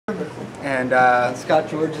And Scott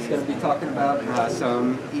George is going to be talking about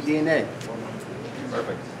some eDNA.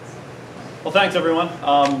 Perfect. Well, thanks everyone.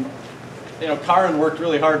 Karin worked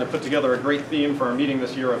really hard to put together a great theme for our meeting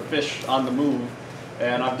this year of fish on the move.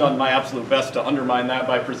 And I've done my absolute best to undermine that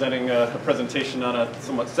by presenting a presentation on a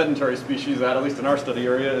somewhat sedentary species that, at least in our study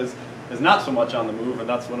area, is not so much on the move, and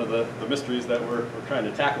that's one of the mysteries that we're trying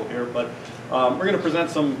to tackle here. But we're going to present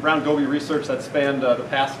some round goby research that spanned the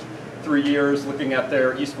past 3 years, looking at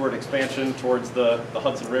their eastward expansion towards the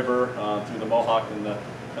Hudson River through the Mohawk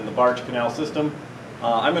and the Barge Canal System.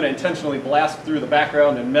 I'm going to intentionally blast through the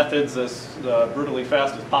background and methods as brutally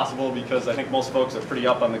fast as possible because I think most folks are pretty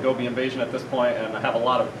up on the goby invasion at this point, and I have a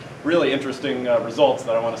lot of really interesting results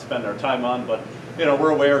that I want to spend our time on. But we're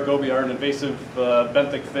aware goby are an invasive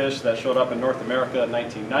benthic fish that showed up in North America in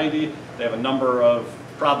 1990. They have a number of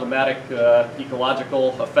problematic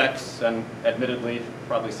ecological effects, and admittedly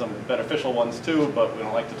probably some beneficial ones too, but we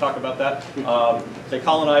don't like to talk about that. They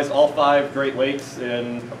colonized all 5 Great Lakes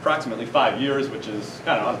in approximately 5 years, which is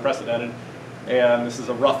kind of unprecedented. And this is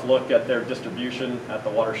a rough look at their distribution at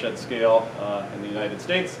the watershed scale in the United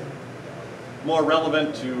States. More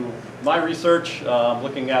relevant to my research,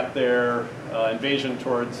 looking at their invasion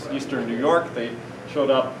towards eastern New York. They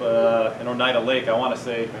showed up in Oneida Lake, I want to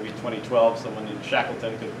say maybe 2012, someone in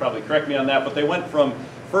Shackleton could probably correct me on that, but they went from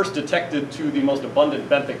first detected to the most abundant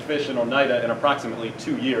benthic fish in Oneida in approximately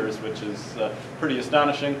 2 years, which is pretty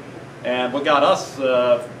astonishing. And what got us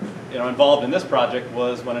involved in this project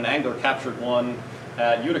was when an angler captured one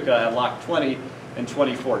at Utica at Loch 20 in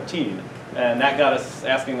 2014. And that got us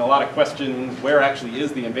asking a lot of questions: where actually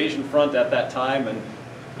is the invasion front at that time, and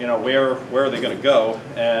where are they going to go?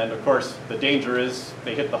 And of course, the danger is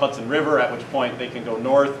they hit the Hudson River, at which point they can go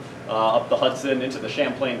north, up the Hudson into the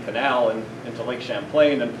Champlain Canal and into Lake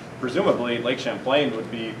Champlain, and presumably Lake Champlain would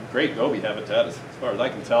be great goby habitat as far as I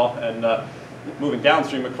can tell. And moving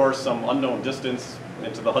downstream, of course, some unknown distance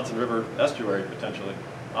into the Hudson River estuary potentially.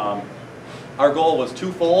 Our goal was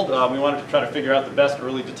twofold. We wanted to try to figure out the best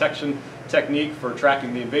early detection technique for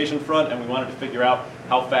tracking the invasion front, and we wanted to figure out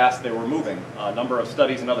how fast they were moving. A number of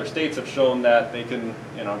studies in other states have shown that they can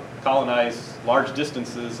colonize large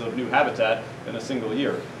distances of new habitat in a single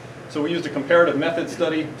year. So we used a comparative method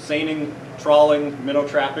study, seining, trawling, minnow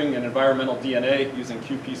trapping, and environmental DNA using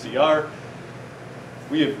qPCR.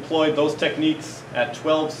 We employed those techniques at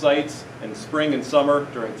 12 sites in spring and summer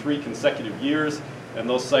during 3 consecutive years. And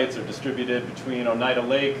those sites are distributed between Oneida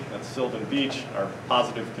Lake, that's Sylvan Beach, our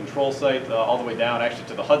positive control site, all the way down actually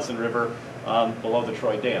to the Hudson River below the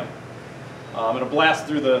Troy Dam. I'm going to blast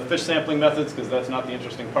through the fish sampling methods because that's not the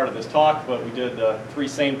interesting part of this talk, but we did 3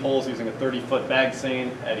 seine pulls using a 30-foot bag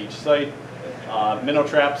seine at each site. Minnow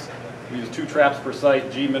traps, we used 2 traps per site,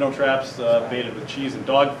 G minnow traps baited with cheese and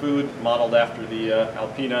dog food, modeled after the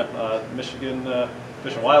Alpena, Michigan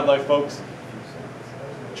Fish and Wildlife folks.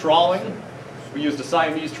 Trawling. We used a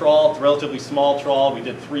Siamese trawl. It's a relatively small trawl. We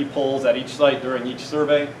did 3 pulls at each site during each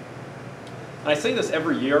survey. And I say this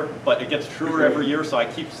every year, but it gets truer every year, so I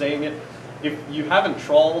keep saying it. If you haven't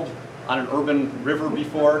trawled on an urban river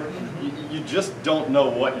before, you just don't know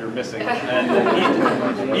what you're missing.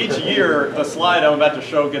 And each year, the slide I'm about to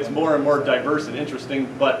show gets more and more diverse and interesting,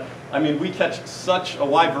 but I mean, we catch such a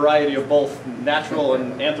wide variety of both natural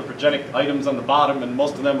and anthropogenic items on the bottom, and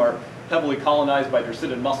most of them are heavily colonized by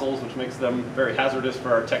dercidid mussels, which makes them very hazardous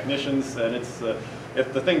for our technicians. And it's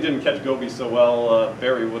if the thing didn't catch goby so well,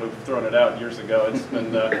 Barry would have thrown it out years ago. It's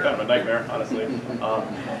been kind of a nightmare, honestly.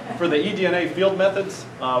 For the eDNA field methods,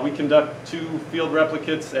 we conduct 2 field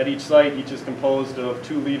replicates at each site. Each is composed of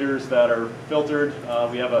 2 liters that are filtered.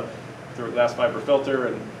 We have a glass fiber filter,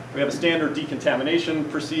 and we have a standard decontamination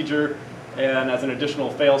procedure. And as an additional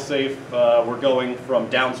fail-safe, we're going from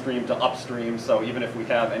downstream to upstream. So even if we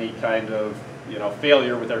have any kind of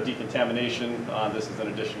failure with our decontamination, this is an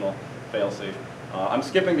additional fail-safe. I'm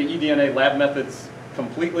skipping the eDNA lab methods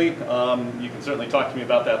completely. You can certainly talk to me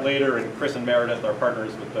about that later. And Chris and Meredith, our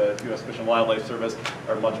partners with the U.S. Fish and Wildlife Service,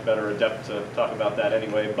 are much better adept to talk about that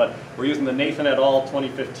anyway. But we're using the Nathan et al.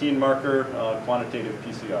 2015 marker, quantitative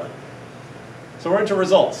PCR. So we're into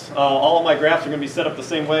results. All of my graphs are going to be set up the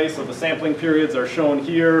same way. So the sampling periods are shown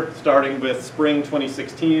here, starting with spring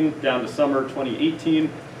 2016 down to summer 2018.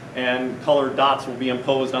 And colored dots will be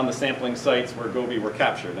imposed on the sampling sites where goby were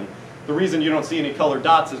captured. And the reason you don't see any colored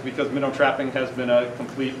dots is because minnow trapping has been a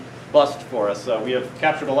complete bust for us. We have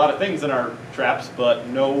captured a lot of things in our traps, but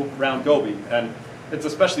no round goby. And it's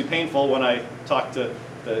especially painful when I talk to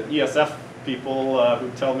the ESF people who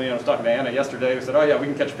tell me, I was talking to Anna yesterday, who said, oh yeah, we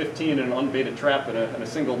can catch 15 in an unbaited trap in a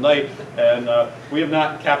single night, and we have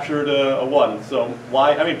not captured a one. So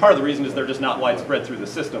why? I mean, part of the reason is they're just not widespread through the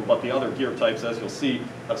system, but the other gear types, as you'll see,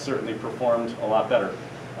 have certainly performed a lot better.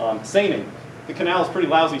 Seining. The canal is pretty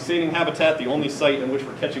lousy seining habitat. The only site in which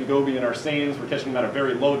we're catching goby in our seines, we're catching them at a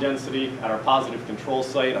very low density at our positive control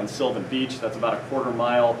site on Sylvan Beach. That's about a quarter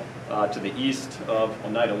mile to the east of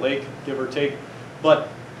Oneida Lake, give or take. But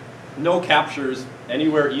no captures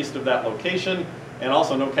anywhere east of that location, and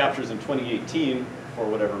also no captures in 2018 for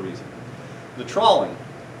whatever reason. The trawling.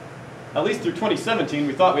 At least through 2017,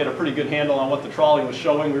 we thought we had a pretty good handle on what the trawling was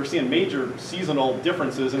showing. We were seeing major seasonal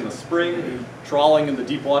differences in the spring. Trawling in the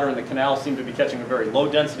deep water in the canal seemed to be catching a very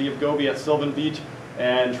low density of goby at Sylvan Beach,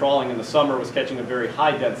 and trawling in the summer was catching a very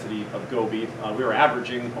high density of goby. We were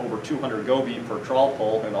averaging over 200 goby per trawl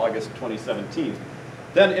pull in August 2017.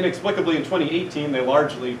 Then inexplicably in 2018, they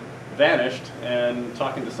largely vanished, and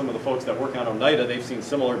talking to some of the folks that work on Oneida, they've seen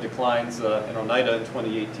similar declines in Oneida in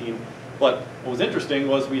 2018. But what was interesting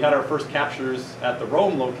was we had our first captures at the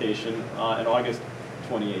Rome location in August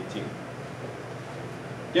 2018.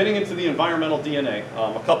 Getting into the environmental DNA,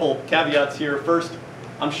 a couple caveats here. First,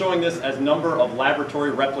 I'm showing this as number of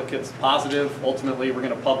laboratory replicates positive. Ultimately, we're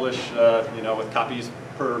going to publish with copies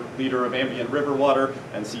per liter of ambient river water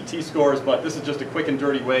and CT scores, but this is just a quick and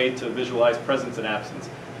dirty way to visualize presence and absence.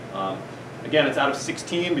 Again, it's out of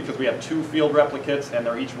 16 because we have 2 field replicates and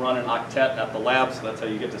they're each run an octet at the lab, so that's how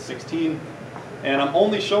you get to 16. And I'm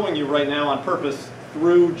only showing you right now on purpose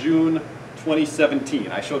through June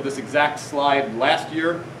 2017. I showed this exact slide last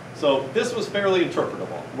year, so this was fairly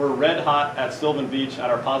interpretable. We're red hot at Sylvan Beach at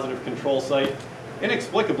our positive control site.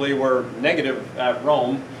 Inexplicably, we're negative at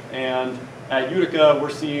Rome, and at Utica, we're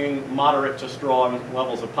seeing moderate to strong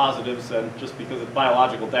levels of positives, and just because it's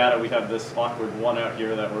biological data, we have this awkward one out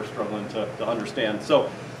here that we're struggling to understand.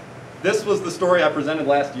 So this was the story I presented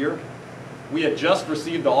last year. We had just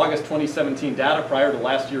received the August 2017 data prior to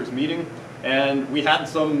last year's meeting, and we had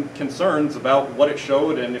some concerns about what it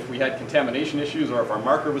showed and if we had contamination issues or if our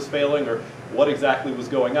marker was failing or what exactly was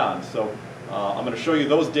going on. So I'm going to show you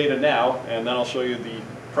those data now, and then I'll show you the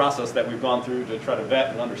process that we've gone through to try to vet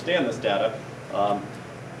and understand this data.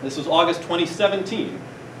 This was August 2017.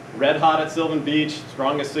 Red hot at Sylvan Beach,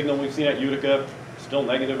 strongest signal we've seen at Utica, still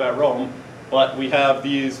negative at Rome, but we have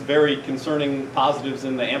these very concerning positives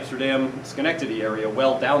in the Amsterdam-Schenectady area,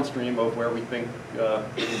 well downstream of where we think the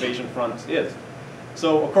invasion front is.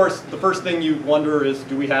 So, of course, the first thing you wonder is,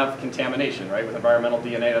 do we have contamination, right? With environmental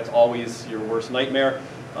DNA, that's always your worst nightmare.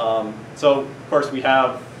 So, of course, we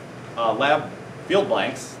have lab field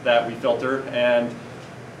blanks that we filter, and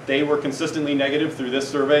they were consistently negative through this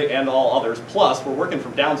survey and all others. Plus, we're working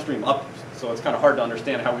from downstream up, so it's kind of hard to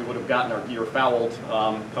understand how we would have gotten our gear fouled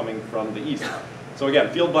coming from the east. So again,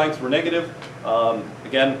 field blanks were negative.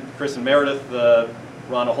 Again, Chris and Meredith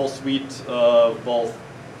run a whole suite of both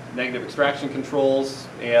negative extraction controls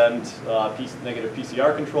and negative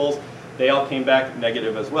PCR controls. They all came back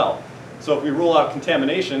negative as well. So if we rule out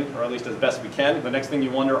contamination, or at least as best we can, the next thing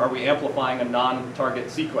you wonder, are we amplifying a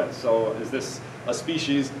non-target sequence? So is this a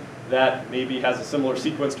species that maybe has a similar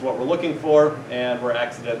sequence to what we're looking for, and we're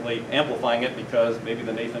accidentally amplifying it because maybe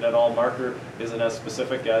the Nathan et al. Marker isn't as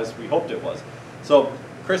specific as we hoped it was? So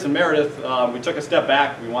Chris and Meredith, we took a step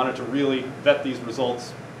back. We wanted to really vet these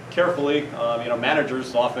results carefully.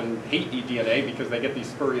 Managers often hate eDNA because they get these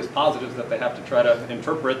spurious positives that they have to try to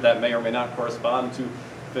interpret that may or may not correspond to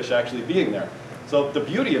fish actually being there. So the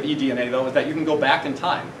beauty of eDNA, though, is that you can go back in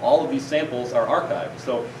time. All of these samples are archived.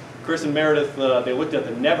 So Chris and Meredith, they looked at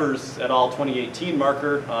the Nevers et al. 2018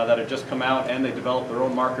 marker that had just come out, and they developed their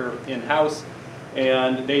own marker in-house.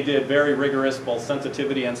 And they did very rigorous both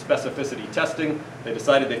sensitivity and specificity testing. They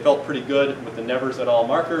decided they felt pretty good with the Nevers et al.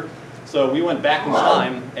 Marker. So we went back in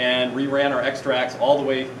time and reran our extracts all the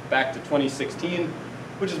way back to 2016,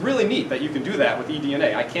 which is really neat that you can do that with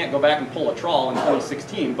eDNA. I can't go back and pull a trawl in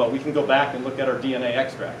 2016, but we can go back and look at our DNA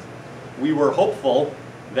extracts. We were hopeful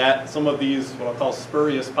that some of these, what I'll call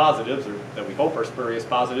spurious positives, or that we hope are spurious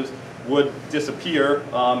positives, would disappear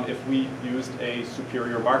if we used a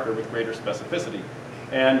superior marker with greater specificity.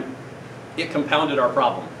 And it compounded our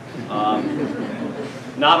problem.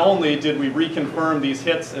 Not only did we reconfirm these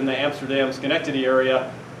hits in the Amsterdam-Schenectady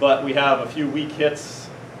area, but we have a few weak hits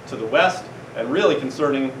to the west, and really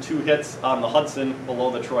concerning 2 hits on the Hudson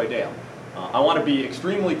below the Troy Dam. I want to be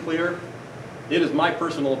extremely clear. It is my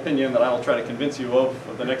personal opinion that I will try to convince you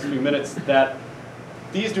of the next few minutes that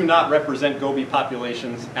these do not represent goby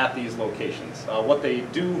populations at these locations. What they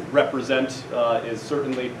do represent is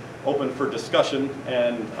certainly open for discussion,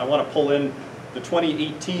 and I want to pull in the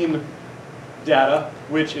 2018 data,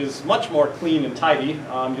 which is much more clean and tidy.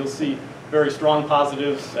 You'll see very strong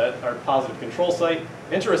positives at our positive control site.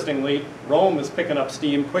 Interestingly, Rome is picking up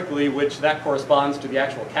steam quickly, which that corresponds to the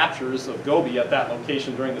actual captures of Goby at that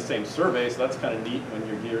location during the same survey, so that's kind of neat when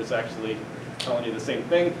your gear is actually telling you the same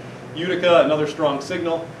thing. Utica, another strong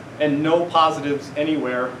signal, and no positives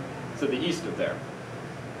anywhere to the east of there.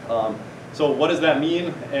 So what does that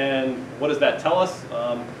mean, and what does that tell us?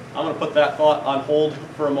 I'm going to put that thought on hold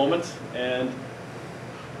for a moment. And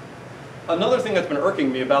another thing that's been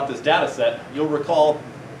irking me about this data set, you'll recall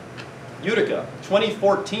Utica,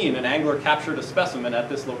 2014, an angler captured a specimen at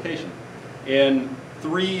this location. In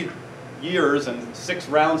 3 years and 6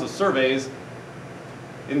 rounds of surveys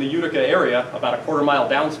in the Utica area, about a quarter-mile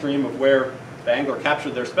downstream of where the angler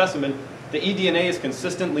captured their specimen, the eDNA is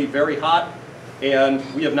consistently very hot, and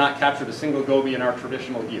we have not captured a single Goby in our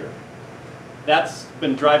traditional gear. That's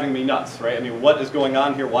been driving me nuts, right? I mean, what is going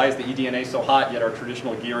on here? Why is the eDNA so hot, yet our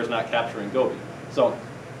traditional gear is not capturing Goby? So,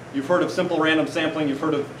 you've heard of simple random sampling, you've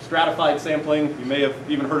heard of stratified sampling, you may have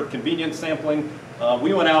even heard of convenience sampling.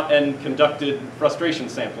 We went out and conducted frustration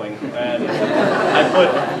sampling, and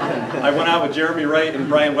I went out with Jeremy Wright and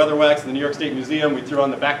Brian Weatherwax in the New York State Museum. We threw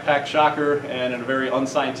on the backpack shocker, and in a very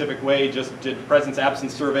unscientific way just did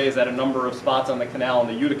presence-absence surveys at a number of spots on the canal in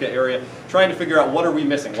the Utica area, trying to figure out what are we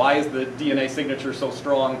missing. Why is the DNA signature so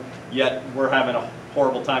strong, yet we're having a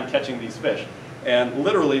horrible time catching these fish? And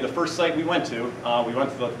literally, the first site we went to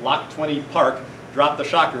the Loch 20 Park, dropped the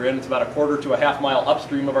shocker in. It's about a quarter to a half mile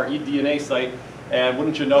upstream of our eDNA site. And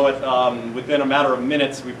wouldn't you know it, within a matter of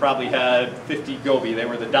minutes, we probably had 50 Goby. They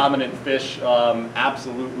were the dominant fish,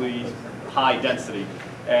 absolutely high density.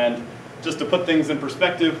 And just to put things in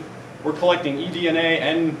perspective, we're collecting eDNA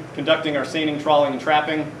and conducting our seining, trawling, and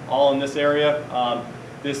trapping all in this area.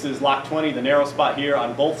 This is Loch 20, the narrow spot here.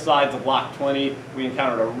 On both sides of Loch 20, we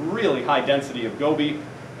encountered a really high density of Goby.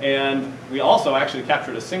 And we also actually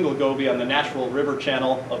captured a single Goby on the natural river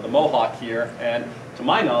channel of the Mohawk here. And to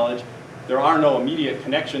my knowledge, there are no immediate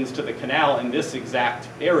connections to the canal in this exact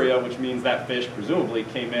area, which means that fish presumably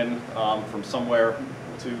came in from somewhere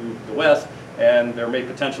to the west, and there may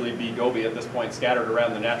potentially be Goby at this point scattered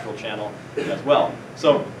around the natural channel as well.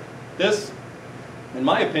 So this, in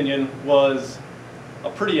my opinion, was a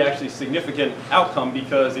pretty actually significant outcome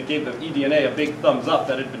because it gave the eDNA a big thumbs up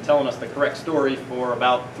that it had been telling us the correct story for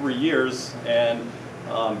about 3 years, and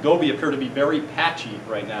Goby appear to be very patchy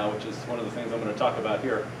right now, which is one of the things I'm going to talk about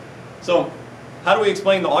here. So, how do we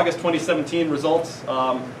explain the August 2017 results?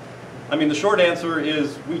 I mean, the short answer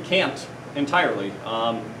is we can't entirely.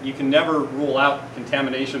 You can never rule out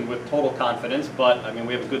contamination with total confidence, but I mean,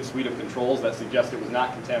 we have a good suite of controls that suggest it was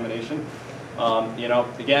not contamination. You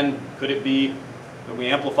know, again, could it be that we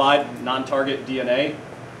amplified non-target DNA?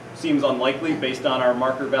 Seems unlikely based on our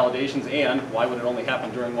marker validations, and why would it only happen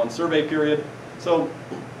during one survey period? So,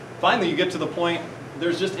 finally, you get to the point.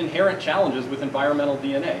 There's just inherent challenges with environmental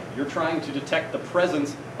DNA. You're trying to detect the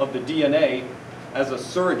presence of the DNA as a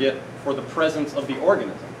surrogate for the presence of the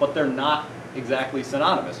organism, but they're not exactly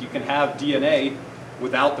synonymous. You can have DNA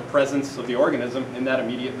without the presence of the organism in that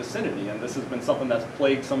immediate vicinity, and this has been something that's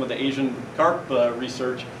plagued some of the Asian carp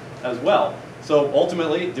research as well. So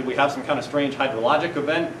ultimately, did we have some kind of strange hydrologic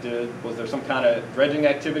event? Was there some kind of dredging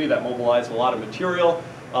activity that mobilized a lot of material?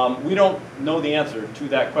 We don't know the answer to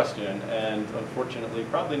that question, and unfortunately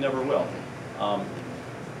probably never will.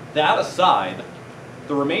 That aside,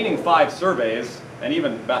 the remaining 5 surveys, and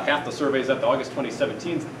even about half the surveys at the August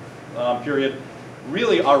 2017 period,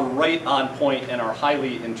 really are right on point and are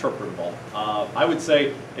highly interpretable. I would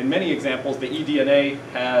say in many examples the eDNA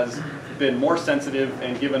has been more sensitive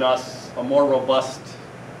and given us a more robust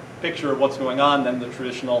picture of what's going on than the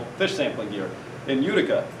traditional fish sampling gear. In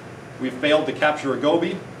Utica, we've failed to capture a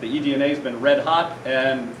Goby, the eDNA has been red hot,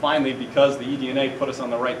 and finally, because the eDNA put us on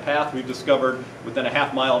the right path, we've discovered within a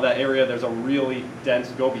half mile of that area there's a really dense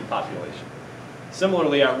Goby population.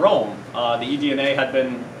 Similarly at Rome, the eDNA had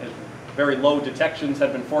been, very low detections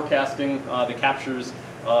had been forecasting the captures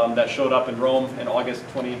that showed up in Rome in August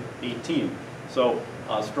 2018. So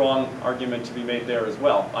a strong argument to be made there as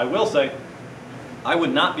well. I will say, I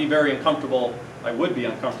would be uncomfortable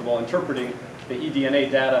interpreting the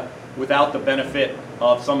eDNA data without the benefit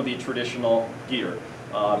of some of the traditional gear.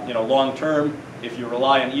 You know, long term, if you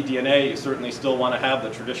rely on eDNA, you certainly still want to have the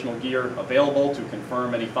traditional gear available to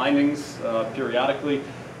confirm any findings periodically.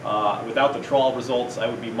 Without the trawl results, I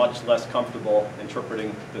would be much less comfortable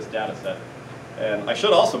interpreting this data set. And I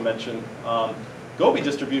should also mention, Goby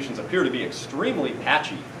distributions appear to be extremely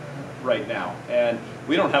patchy right now. And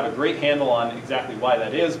we don't have a great handle on exactly why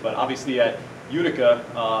that is, but obviously at Utica,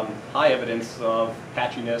 high evidence of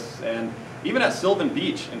patchiness, and Even at Sylvan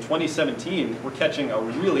Beach in 2017, we're catching a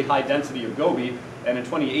really high density of goby, and in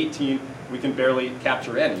 2018, we can barely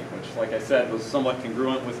capture any, which, like I said, was somewhat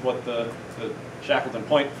congruent with what the Shackleton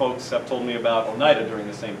Point folks have told me about Oneida during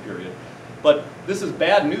the same period. But this is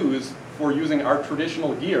bad news for using our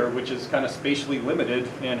traditional gear, which is kind of spatially limited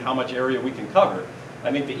in how much area we can cover.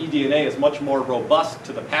 I think the eDNA is much more robust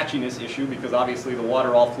to the patchiness issue because obviously the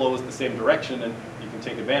water all flows the same direction and you can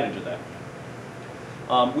take advantage of that.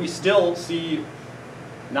 We still see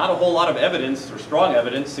not a whole lot of evidence or strong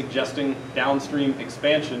evidence suggesting downstream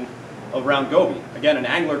expansion around goby. Again, an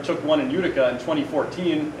angler took one in Utica in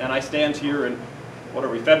 2014 and I stand here in, what are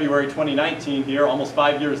we, February 2019 here, almost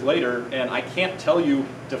 5 years later, and I can't tell you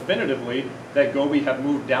definitively that goby have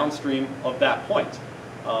moved downstream of that point.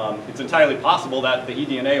 It's entirely possible that the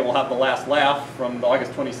eDNA will have the last laugh from the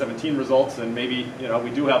August 2017 results, and maybe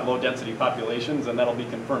we do have low density populations and that'll be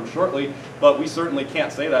confirmed shortly, but we certainly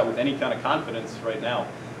can't say that with any kind of confidence right now.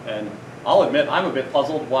 And I'll admit I'm a bit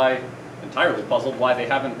puzzled entirely puzzled why they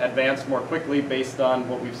haven't advanced more quickly based on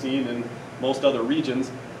what we've seen in most other regions.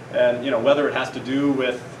 And whether it has to do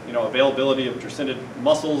with availability of drusinid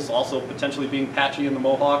mussels also potentially being patchy in the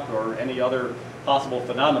Mohawk or any other possible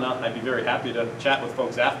phenomena, I'd be very happy to chat with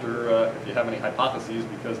folks after if you have any hypotheses,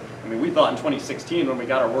 because we thought in 2016 when we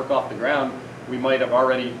got our work off the ground we might have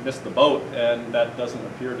already missed the boat, and that doesn't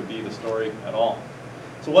appear to be the story at all.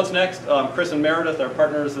 So what's next? Chris and Meredith, our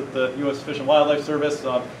partners at the U.S. Fish and Wildlife Service,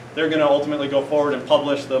 they're going to ultimately go forward and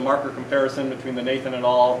publish the marker comparison between the Nathan et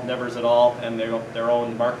al., Nevers et al., and their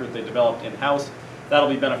own marker that they developed in-house. That'll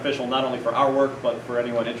be beneficial not only for our work, but for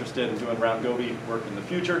anyone interested in doing round goby work in the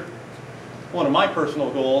future. One of my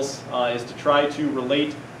personal goals is to try to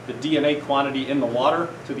relate the DNA quantity in the water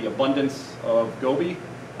to the abundance of goby.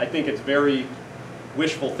 I think it's very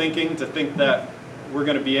wishful thinking to think that we're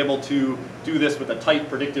going to be able to do this with a tight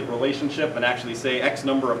predictive relationship and actually say X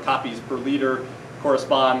number of copies per liter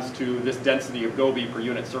corresponds to this density of goby per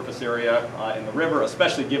unit surface area in the river,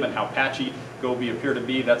 especially given how patchy goby appear to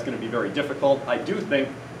be. That's going to be very difficult. I do think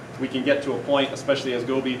we can get to a point, especially as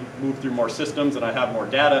goby move through more systems and I have more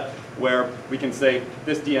data, where we can say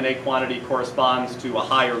this DNA quantity corresponds to a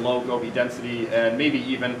high or low goby density, and maybe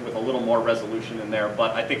even with a little more resolution in there,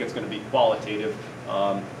 but I think it's going to be qualitative,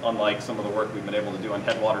 unlike some of the work we've been able to do on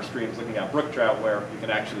headwater streams looking at brook trout, where you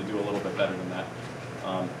can actually do a little bit better than that.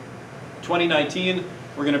 2019,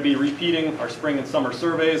 we're going to be repeating our spring and summer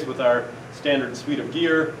surveys with our standard suite of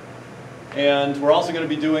gear. And we're also going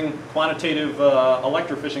to be doing quantitative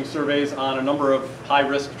electrofishing surveys on a number of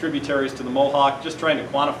high-risk tributaries to the Mohawk, just trying to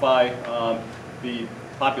quantify the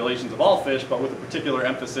populations of all fish, but with a particular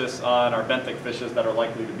emphasis on our benthic fishes that are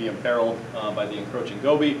likely to be imperiled by the encroaching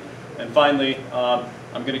goby. And finally,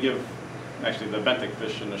 I'm going to give, actually the benthic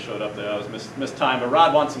fish shouldn't have showed up there, I was mistimed, but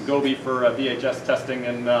Rod wants some goby for VHS testing,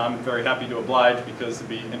 and I'm very happy to oblige because it'd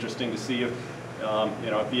be interesting to see if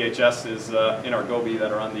VHS is in our goby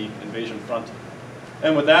that are on the invasion front.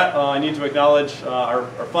 And with that, I need to acknowledge our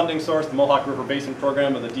funding source, the Mohawk River Basin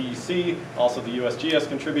Program of the DEC, also the USGS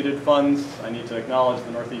contributed funds. I need to acknowledge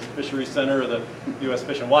the Northeast Fisheries Center, the U.S.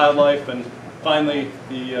 Fish and Wildlife, and finally,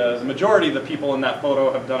 the majority of the people in that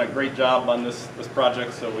photo have done a great job on this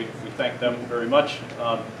project, so we thank them very much.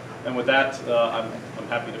 And with that, I'm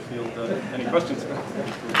happy to field any questions.